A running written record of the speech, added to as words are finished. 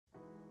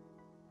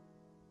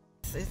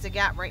is the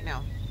gap right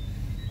now.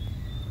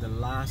 The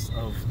last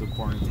of the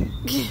quarantine.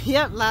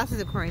 Yep, last of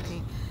the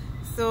quarantine.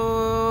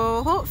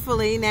 So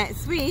hopefully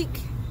next week,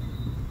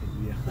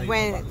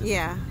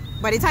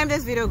 by the time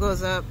this video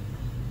goes up,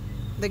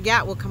 the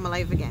gap will come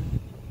alive again.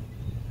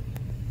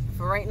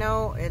 For right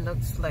now, it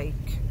looks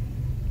like,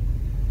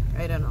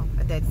 I don't know,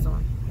 a dead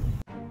zone.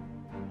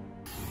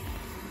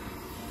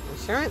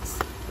 Insurance.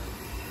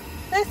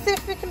 Let's see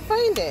if we can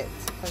find it.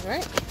 All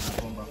right.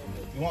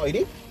 You want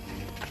ID?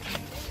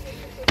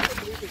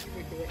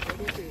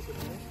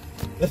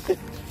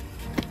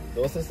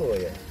 Those are so,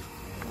 yeah.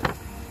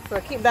 So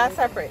keep that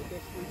separate.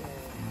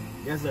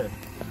 Yes, sir.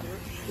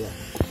 Yeah.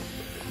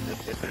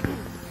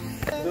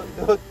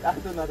 I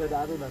do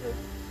nothing.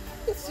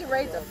 Is she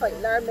ready to fight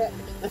Larbet?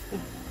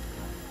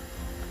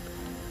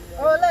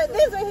 Oh, look,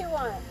 this is what he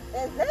wants.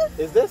 Is this?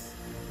 Is this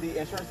the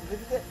insurance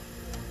certificate?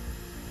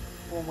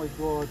 Oh my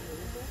god.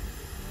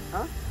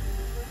 Huh?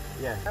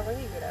 Yeah. I want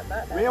you to do that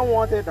back. We don't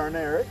want it down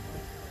there, right?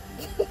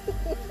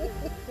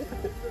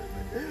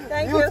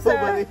 Thank you, sir.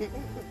 Buddy.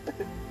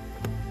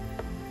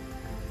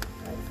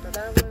 Right, so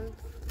that one,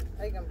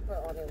 I can put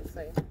on the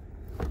inside.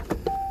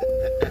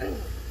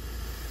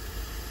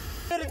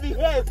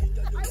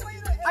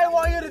 I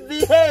want you to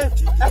behave.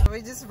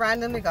 We just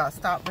randomly got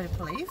stopped by the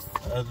police.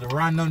 The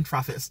random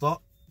traffic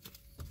stop.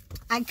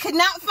 I could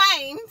not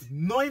find.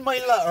 Knowing my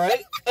luck,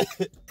 right?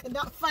 Could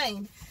not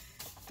find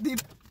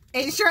the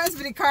insurance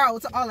for the car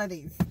out of all of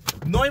these.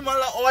 Knowing my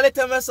luck, all the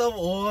time myself,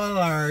 oh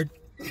lord.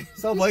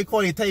 Somebody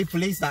call the type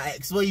police that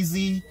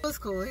XYZ. It was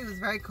cool. He was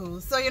very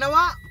cool. So you know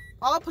what?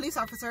 All police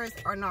officers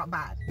are not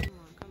bad. Come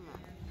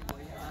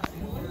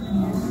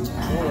on.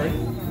 Alright.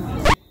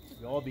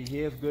 You all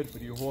behave good for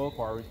the whole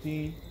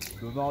quarantine.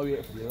 Do not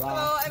wait for the last.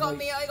 Oh, I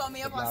got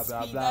me up on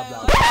speed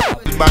dial.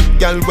 Back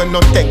girl when no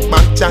take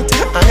back chat.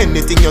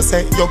 Anything you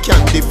say, you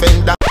can't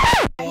defend that.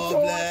 I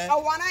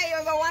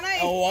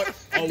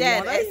wanna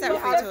dead,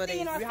 except for 2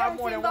 days. We have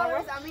more than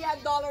one. And we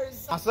had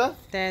dollars. Asa?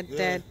 Dead.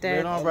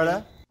 You know,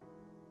 brother?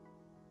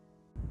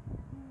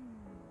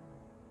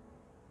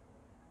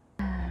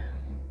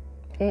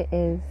 It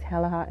is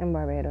hella hot in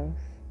Barbados.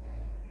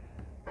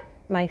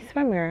 My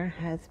swimwear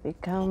has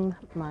become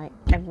my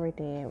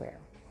everyday wear.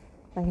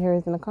 My hair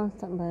is in a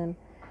constant bun.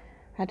 I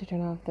had to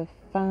turn off the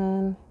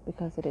fan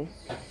because it is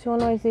so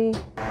noisy.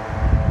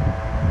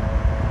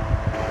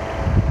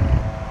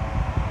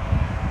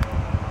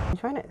 I'm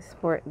trying to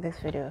export this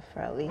video for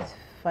at least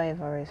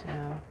 5 hours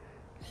now.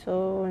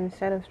 So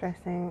instead of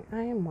stressing,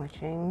 I am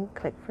watching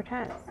Click for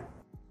Tasks.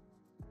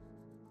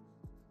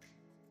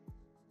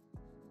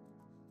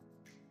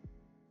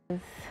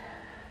 It's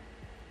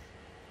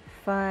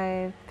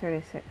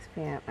 5:36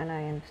 p.m. and I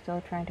am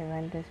still trying to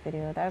render this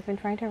video that I've been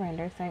trying to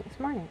render since this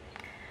morning.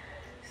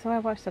 So I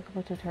watched a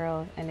couple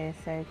tutorials and they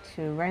said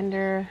to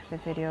render the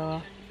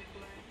video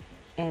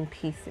in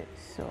pieces.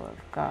 So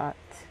I've got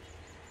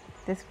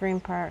this green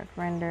part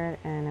rendered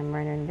and I'm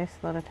rendering this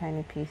little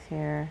tiny piece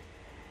here.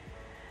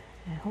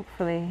 And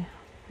hopefully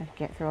I can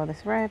get through all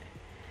this red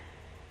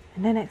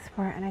and then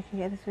export and I can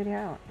get this video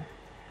out.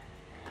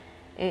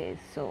 It is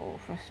so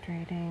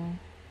frustrating.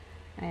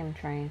 I am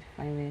trying to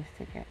find ways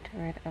to get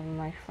rid of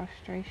my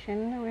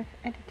frustration with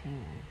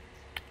editing.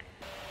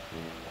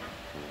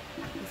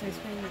 Is ice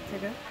cream to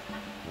go?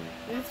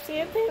 The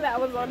same thing that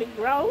was on the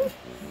ground.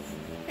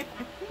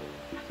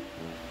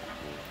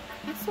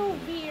 It's so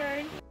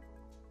weird.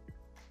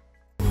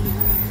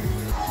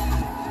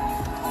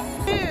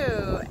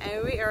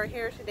 And we are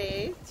here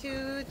today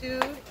to do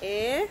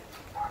a...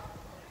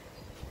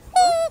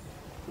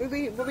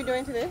 What we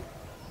doing today?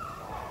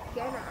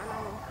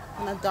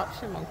 An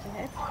adoption monkey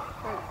head.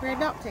 We're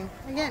adopting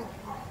again.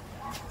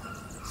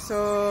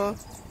 So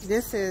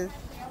this is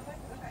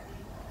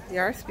the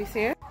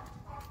RSPCA.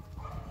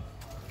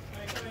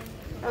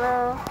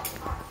 Hello.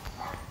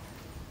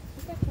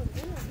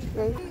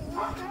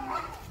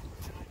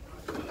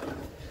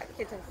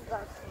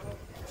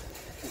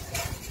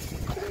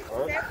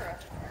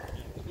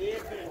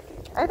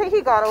 I think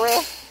he got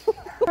away.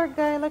 Poor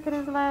guy, look at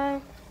his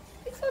leg.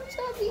 It's so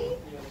chubby.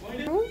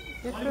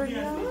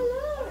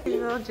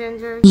 Little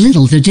ginger.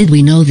 Little did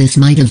we know this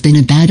might have been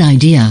a bad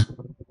idea.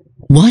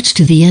 Watch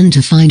to the end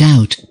to find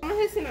out.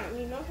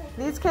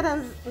 These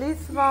kittens, these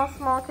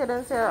small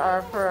kittens here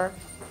are for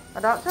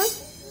adoption.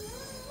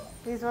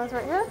 These ones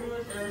right here.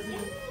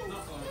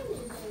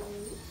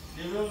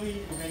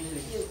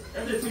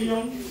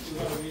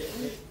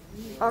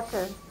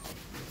 Okay.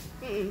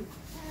 You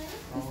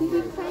see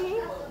he's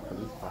playing?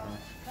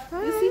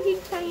 You see he's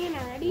playing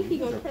already? He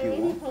gonna play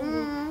when he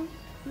hungry.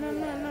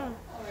 No.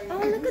 Oh,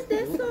 look at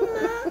this one,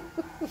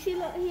 Mom. She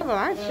look here. Well,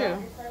 aren't you?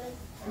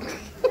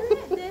 Look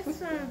at this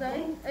one,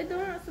 though. I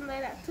don't want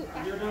somebody that's too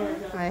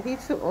active. Right,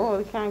 he's too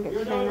old. He can't get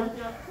the camera.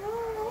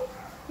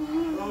 He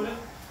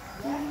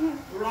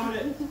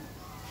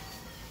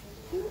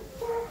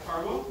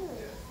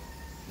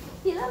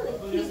loves it.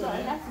 He got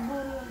that's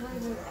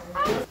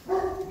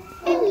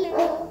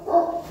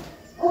hello.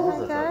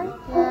 Okay.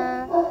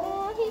 Yeah.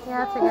 You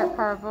have to get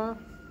purple.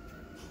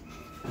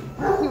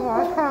 You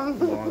want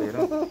him? You want it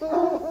up?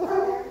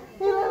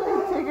 You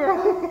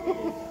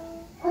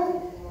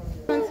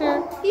Spencer.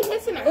 He's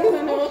hissing at me.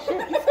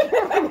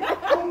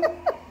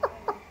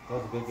 That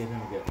was a good get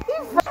him again.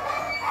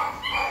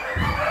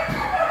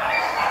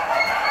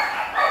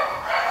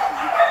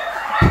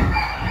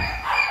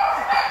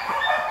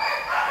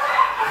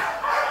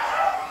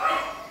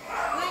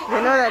 They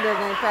know that they're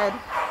getting fed.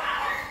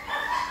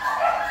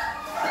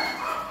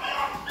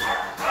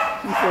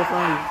 He's so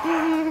funny.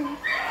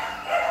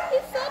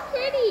 He's so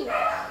pretty.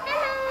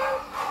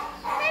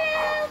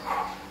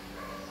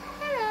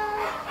 Hello.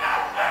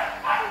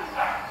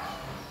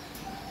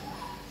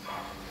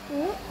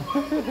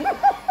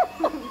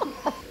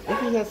 If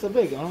he has so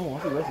big, I don't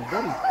want to see his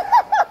belly.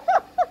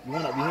 You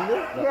want to be hungry?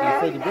 Yeah.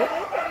 Like, you take a bit?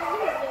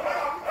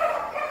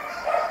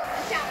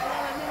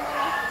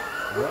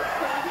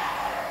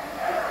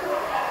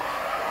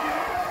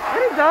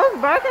 What is those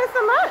barking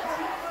so much?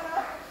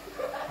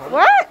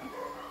 What?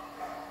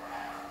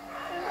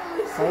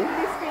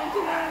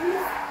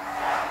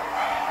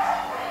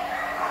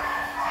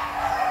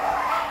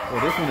 Oh,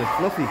 this one is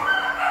fluffy.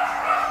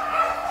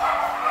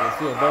 So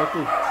see a dog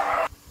too.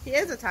 He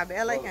is a tabby.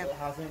 I like him.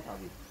 How's him,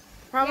 Tabby?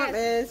 Problem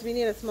is, we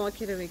need a small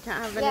kitten. We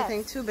can't have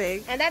anything too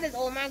big. And that is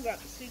all my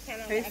grubs. We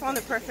cannot. We found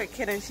the perfect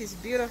kitten. She's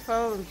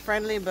beautiful and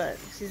friendly, but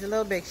she's a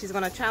little big. She's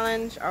gonna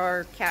challenge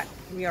our cat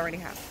we already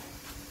have.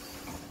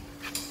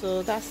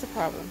 So that's the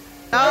problem.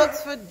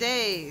 Dogs for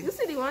days. You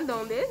see the one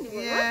down there?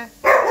 Yeah.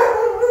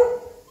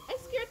 I'm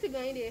scared to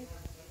go in there.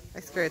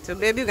 I'm scared too.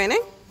 Baby, you going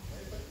in?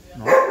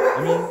 No.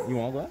 I mean, you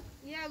want to go?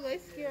 Yeah, I'm going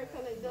scared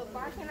because like, the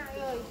barking at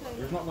you.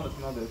 It's not going to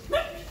smell good.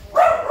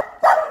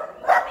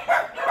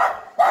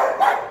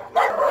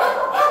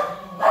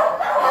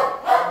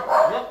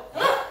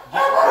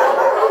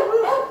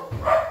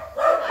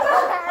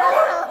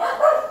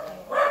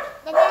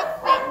 The next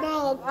fake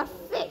dog, a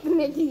fake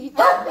Nikki.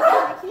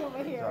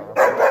 Over here.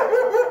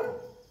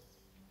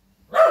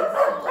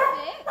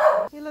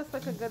 He looks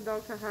like a good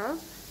dog to have.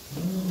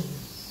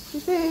 You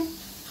see?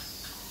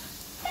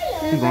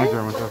 He's going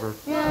German Shepherd.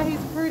 Yeah,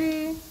 he's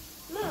pretty.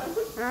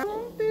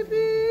 Oh,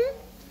 baby.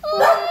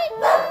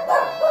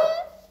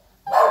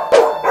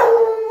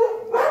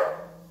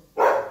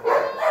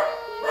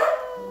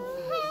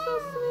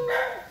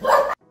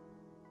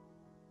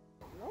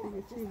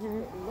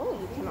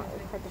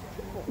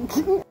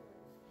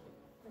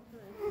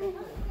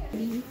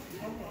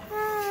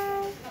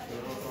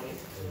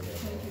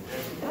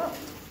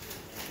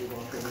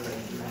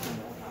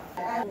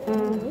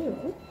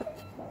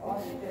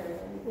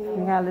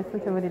 You gotta listen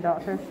to what the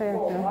doctor said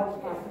too.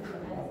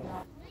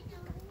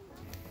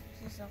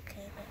 She's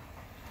okay,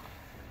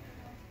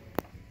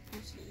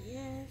 but she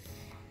is.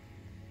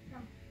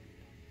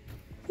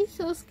 He's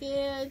so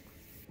scared.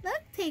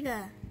 Look,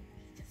 Tigger.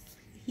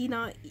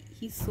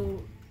 He's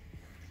so.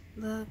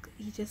 Look,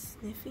 he's just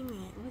sniffing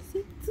it. What's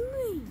he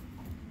doing?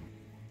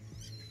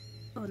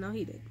 Oh, no,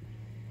 he did.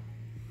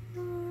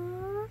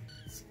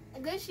 I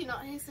guess she's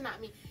not hissing at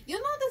me. You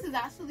know, this is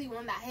actually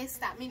one that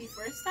hissed at me the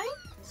first time.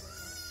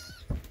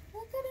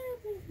 Look at her,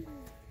 baby.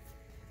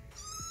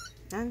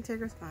 And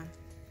Tigger's fine.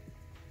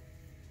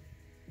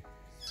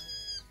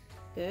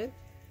 Good.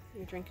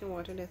 You're drinking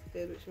water, that's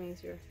good, which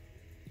means you're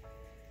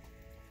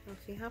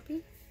healthy,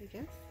 happy, I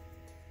guess.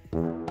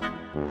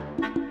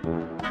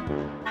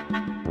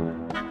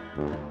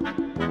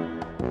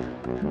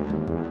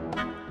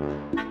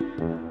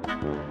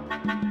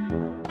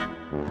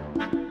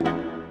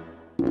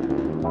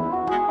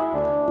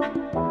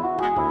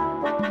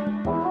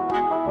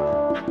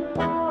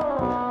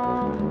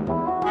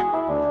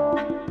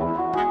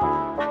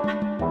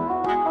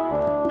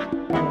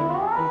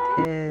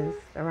 It is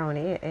around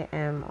 8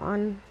 a.m.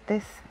 on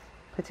this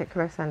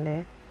particular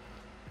Sunday,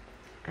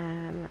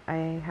 and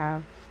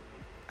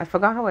I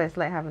forgot how it's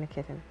like having a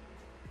kitten.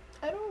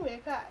 I don't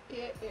wake up.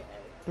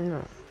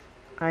 No,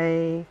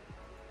 I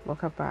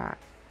woke up at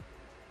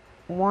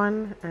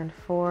 1 and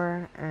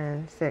 4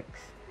 and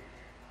 6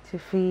 to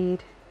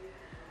feed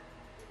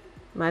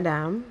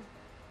Madame,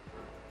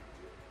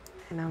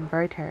 and I'm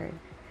very tired.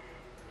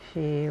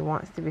 She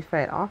wants to be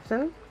fed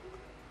often.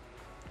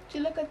 She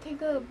look a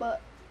Tigger,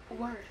 but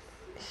worse.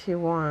 She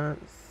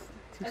wants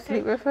to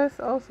sleep with us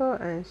also,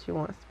 and she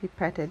wants to be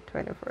petted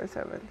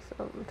 24/7. So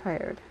I'm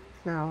tired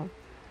now.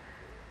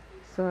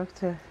 So I have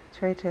to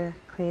try to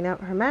clean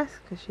up her mess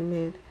because she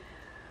made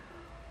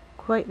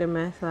quite the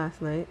mess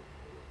last night.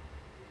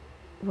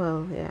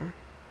 Well, yeah,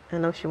 I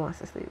know she wants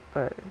to sleep,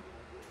 but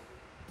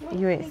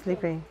you ain't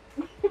sleeping.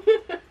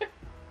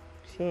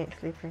 She ain't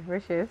sleeping.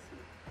 Where she is?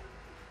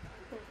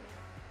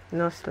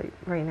 No sleep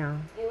right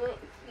now. You ain't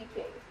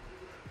sleeping.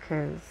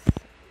 Because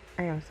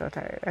I am so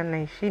tired, and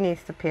then she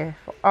needs to pay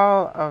for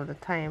all of the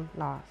time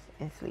lost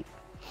in sleep.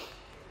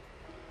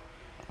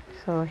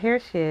 So here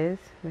she is,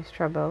 Miss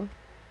Trouble,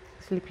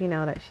 sleepy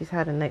now that she's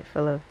had a night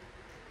full of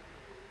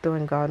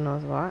doing God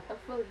knows what.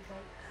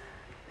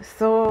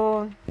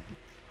 So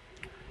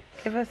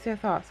give us your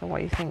thoughts on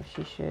what you think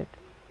she should,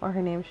 what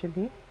her name should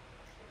be,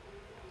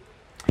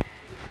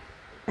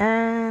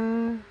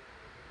 and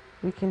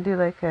we can do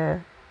like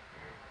a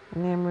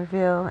name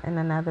reveal in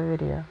another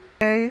video.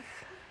 Guys,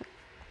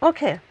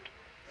 Okay,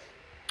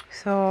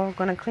 so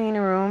gonna clean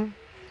the room,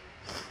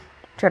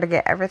 try to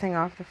get everything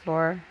off the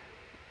floor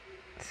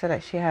so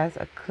that she has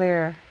a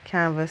clear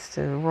canvas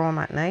to roam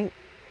at night,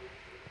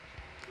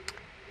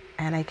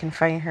 and I can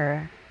find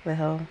her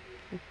little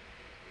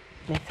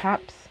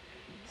mishaps.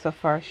 So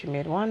far she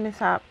made one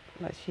mishap,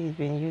 but she's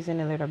been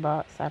using a litter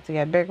box. I have to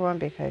get a big one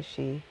because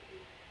she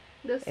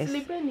The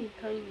slipper is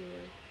tiny.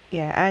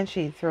 yeah, and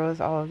she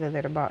throws all of the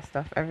litter box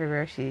stuff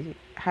everywhere. She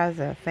has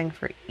a thing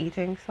for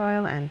eating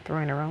soil and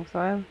throwing the wrong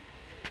soil.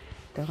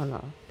 Don't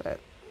know, but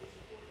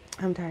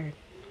I'm tired.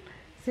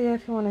 So yeah,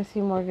 if you want to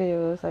see more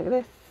videos like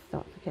this,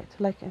 don't forget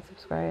to like and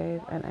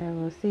subscribe, and I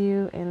will see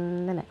you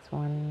in the next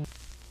one.